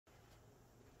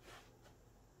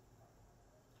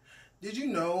Did you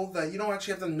know that you don't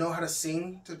actually have to know how to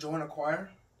sing to join a choir?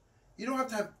 You don't have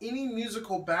to have any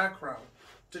musical background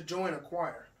to join a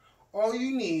choir. All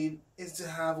you need is to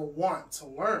have a want to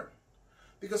learn.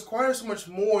 Because choir is so much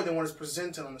more than what is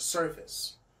presented on the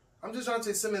surface. I'm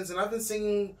DeJounte Simmons, and I've been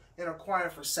singing in a choir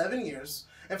for 7 years.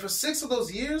 And for 6 of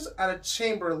those years at a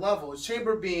chamber level, a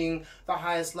chamber being the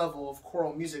highest level of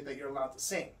choral music that you're allowed to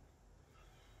sing.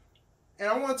 And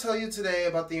I want to tell you today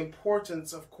about the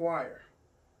importance of choir.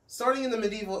 Starting in the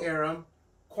medieval era,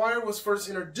 choir was first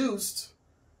introduced,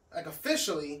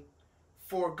 officially,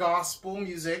 for gospel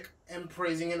music and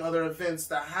praising and other events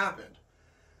that happened.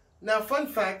 Now, fun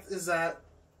fact is that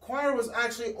choir was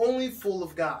actually only full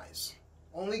of guys.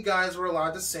 Only guys were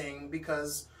allowed to sing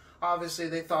because obviously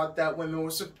they thought that women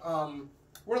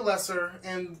were lesser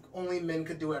and only men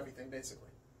could do everything,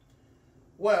 basically.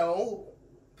 Well,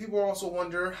 people also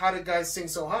wonder, how did guys sing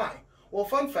so high? Well,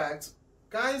 fun fact,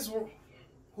 guys who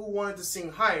wanted to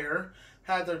sing higher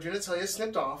had their genitalia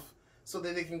snipped off so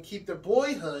that they can keep their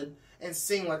boyhood and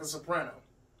sing like a soprano.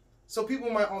 So people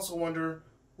might also wonder,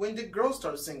 when did girls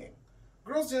start singing?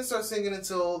 Girls didn't start singing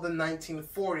until the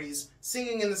 1940s,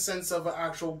 singing in the sense of an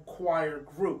actual choir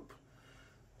group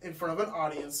in front of an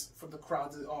audience for the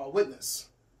crowd to all witness.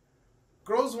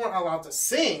 Girls weren't allowed to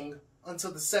sing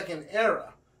until the second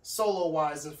era,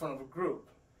 solo-wise in front of a group.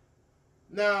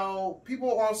 Now,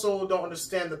 people also don't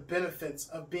understand the benefits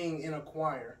of being in a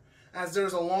choir, as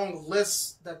there's a long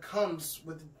list that comes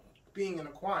with being in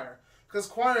a choir. Because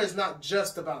choir is not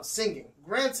just about singing.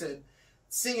 Granted,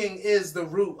 singing is the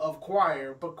root of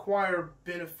choir, but choir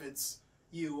benefits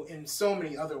you in so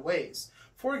many other ways.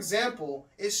 For example,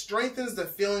 it strengthens the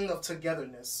feeling of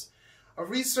togetherness. A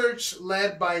research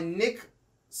led by Nick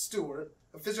Stewart,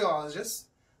 a physiologist,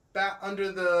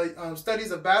 under the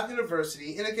studies of Bath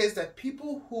University, indicates that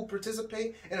people who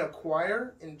participate in a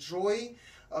choir enjoy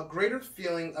a greater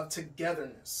feeling of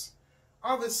togetherness.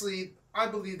 Obviously, I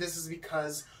believe this is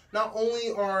because not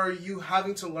only are you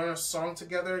having to learn a song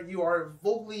together, you are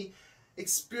vocally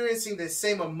experiencing the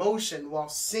same emotion while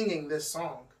singing this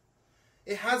song.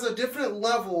 It has a different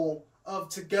level of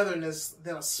togetherness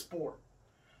than a sport,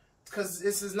 because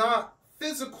this is not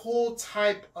physical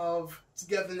type of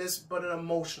togetherness, but an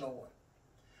emotional one.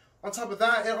 On top of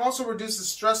that, it also reduces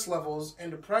stress levels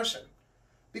and depression,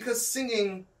 because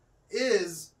singing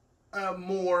is a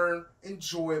more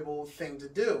enjoyable thing to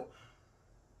do.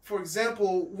 For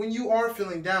example, when you are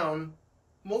feeling down,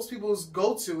 most people's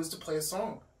go-to is to play a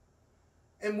song.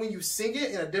 And when you sing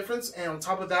it in a difference, and on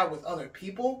top of that with other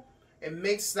people, it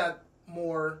makes that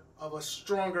more of a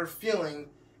stronger feeling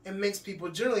and makes people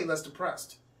generally less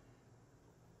depressed.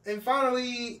 And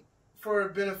finally, for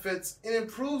benefits, it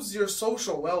improves your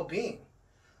social well-being.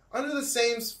 Under the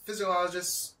same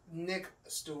physiologist, Nick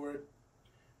Stewart,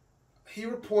 he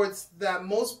reports that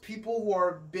most people who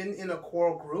are been in a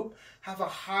choral group have a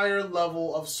higher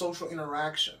level of social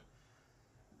interaction.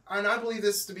 And I believe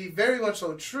this to be very much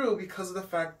so true because of the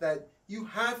fact that you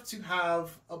have to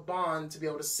have a bond to be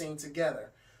able to sing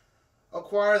together. A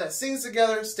choir that sings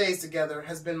together, stays together,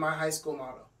 has been my high school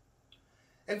motto.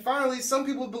 And finally, some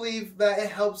people believe that it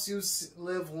helps you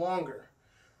live longer.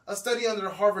 A study under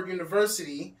Harvard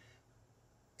University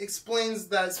explains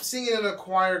that singing in a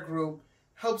choir group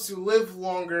helps you live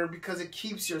longer because it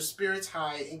keeps your spirits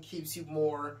high and keeps you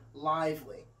more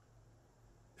lively.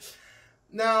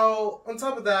 Now, on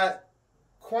top of that,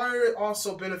 choir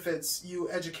also benefits you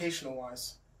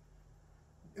educational-wise.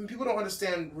 And people don't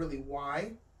understand really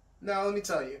why. Now, let me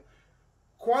tell you.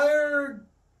 Choir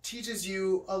teaches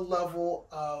you a level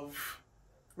of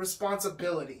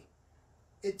responsibility.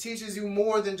 It teaches you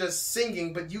more than just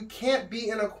singing, but you can't be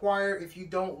in a choir if you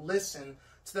don't listen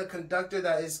to the conductor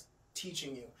that is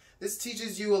teaching you. This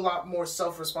teaches you a lot more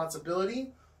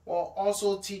self-responsibility while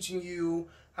also teaching you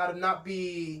how to not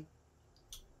be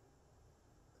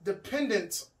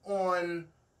dependent on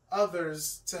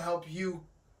others to help you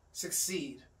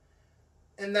succeed.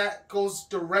 And that goes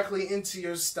directly into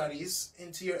your studies,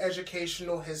 into your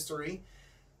educational history.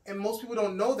 And most people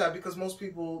don't know that because most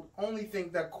people only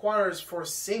think that choir is for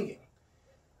singing.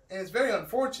 And it's very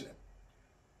unfortunate.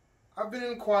 I've been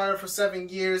in choir for 7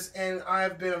 years, and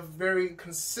I've been a very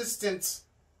consistent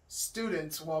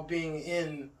student while being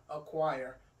in a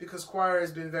choir, because choir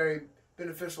has been very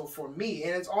beneficial for me,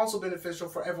 and it's also beneficial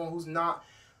for everyone who's not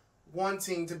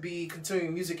wanting to be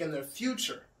continuing music in their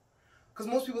future. Because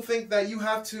most people think that you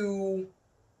have to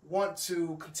want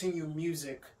to continue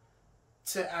music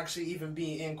to actually even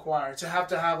be in choir, to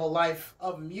have a life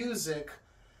of music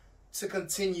to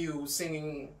continue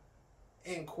singing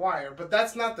in choir. But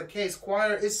that's not the case.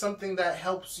 Choir is something that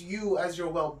helps you as your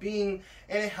well-being,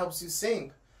 and it helps you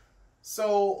sing.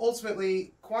 So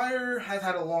ultimately, choir has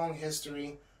had a long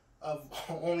history of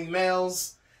only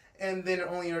males, and then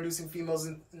only introducing females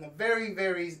in the very,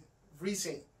 very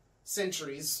recent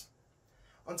centuries.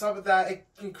 On top of that, it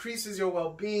increases your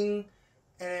well-being,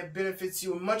 and it benefits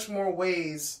you in much more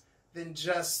ways than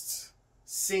just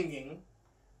singing.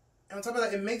 And on top of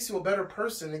that, it makes you a better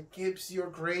person. It keeps your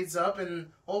grades up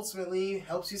and ultimately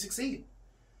helps you succeed.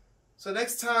 So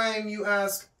next time you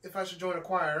ask if I should join a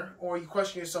choir, or you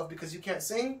question yourself because you can't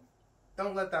sing,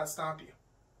 don't let that stop you.